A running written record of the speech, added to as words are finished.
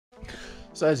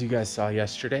So as you guys saw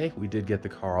yesterday, we did get the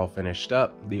car all finished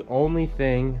up. The only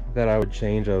thing that I would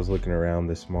change, I was looking around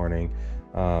this morning,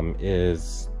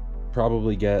 is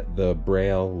probably get the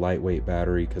Braille lightweight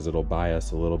battery because it'll buy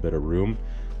us a little bit of room.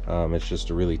 It's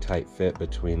just a really tight fit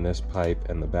between this pipe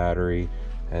and the battery,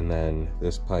 and then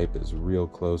this pipe is real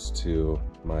close to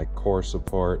my core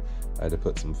support. I had to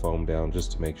put some foam down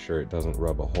just to make sure it doesn't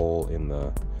rub a hole in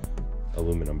the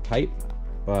aluminum pipe,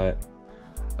 but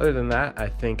other than that, I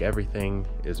think everything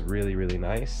is really, really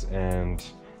nice. And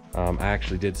I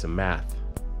actually did some math.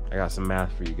 I got some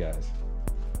math for you guys.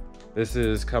 This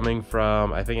is coming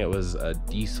from, I think it was a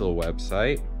diesel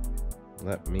website.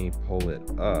 Let me pull it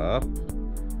up.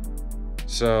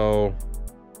 So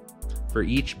for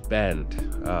each bend,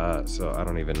 so I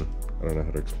don't know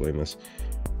how to explain this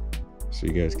so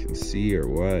you guys can see or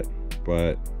what,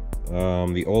 but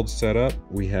the old setup,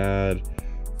 we had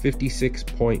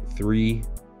 56.3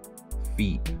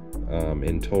 feet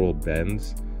in total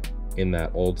bends in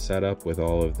that old setup with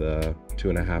all of the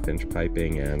 2.5-inch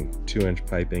piping and 2-inch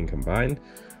piping combined.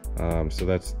 So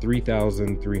that's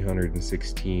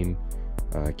 3,316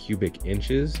 cubic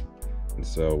inches. And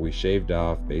so we shaved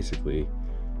off basically, it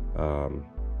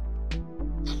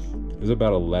was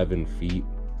about 11 feet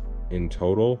in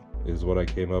total is what I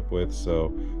came up with.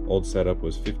 So old setup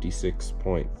was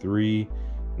 56.3,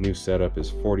 new setup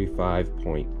is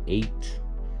 45.8,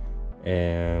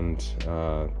 and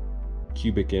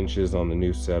cubic inches on the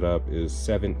new setup is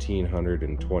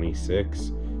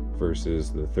 1,726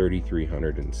 versus the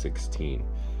 3,316.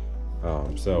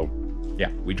 So yeah,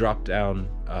 we dropped down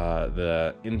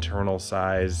the internal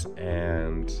size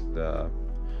and the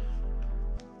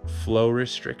flow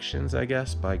restrictions, I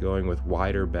guess, by going with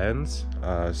wider bends.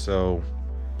 So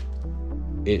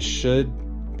it should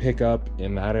pick up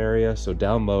in that area. So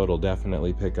down low it'll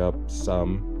definitely pick up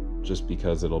some, just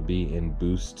because it'll be in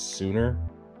boost sooner.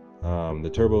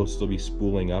 The turbo will still be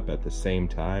spooling up at the same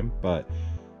time, but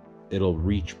it'll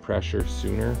reach pressure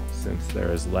sooner since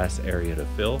there is less area to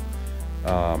fill.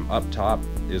 Up top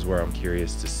is where I'm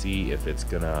curious to see if it's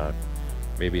gonna,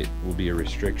 maybe it will be a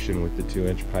restriction with the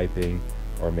 2-inch piping,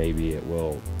 or maybe it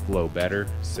will flow better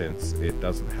since it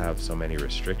doesn't have so many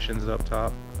restrictions up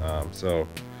top. So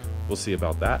we'll see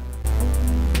about that.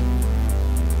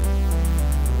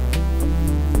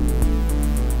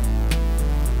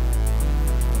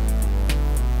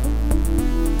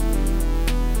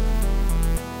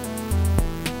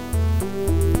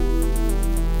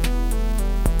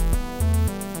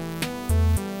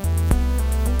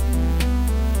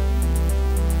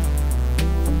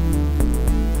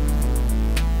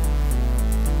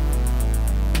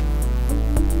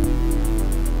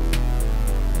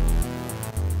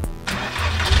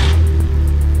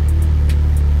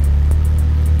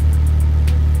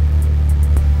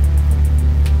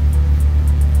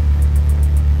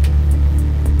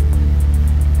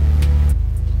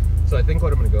 I think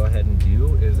what I'm going to go ahead and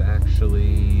do is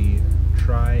actually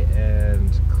try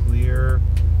and clear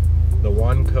the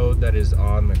one code that is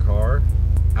on the car.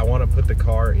 I want to put the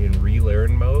car in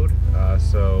relearn mode,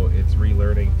 so it's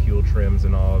relearning fuel trims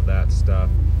and all of that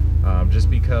stuff, just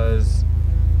because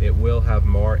it will have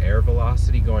more air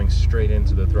velocity going straight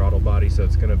into the throttle body, so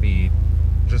it's going to be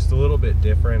just a little bit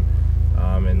different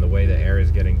in the way the air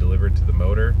is getting delivered to the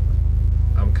motor.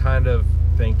 I'm kind of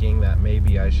thinking that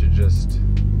maybe I should just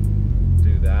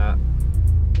do that.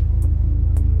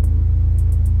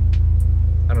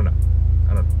 I don't know.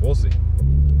 We'll see.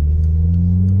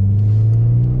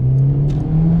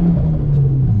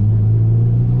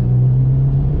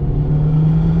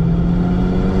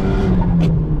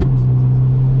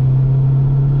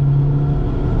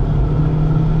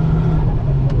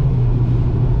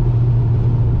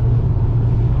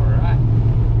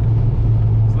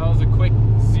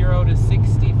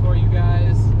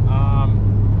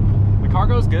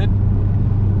 Good.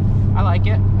 I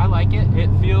like it. It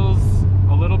feels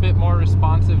a little bit more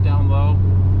responsive down low,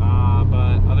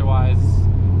 but otherwise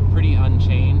pretty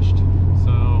unchanged.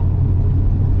 So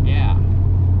yeah.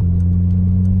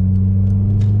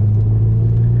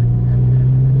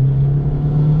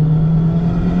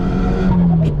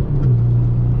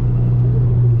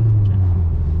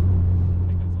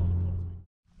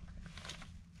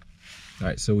 All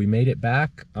right, so we made it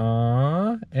back,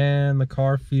 and the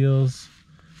car feels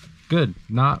good.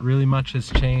 Not really much has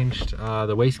changed.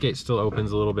 The wastegate still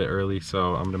opens a little bit early,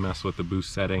 so I'm gonna mess with the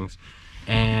boost settings.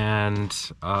 And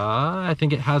I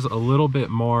think it has a little bit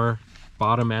more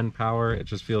bottom end power. It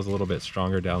just feels a little bit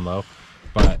stronger down low.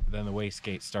 But then the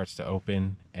wastegate starts to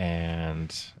open,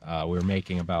 and we're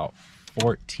making about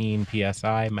 14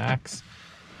 PSI max.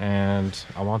 and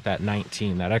I want that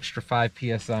 19. That extra 5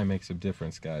 psi makes a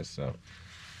difference, guys, so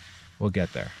we'll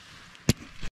get there.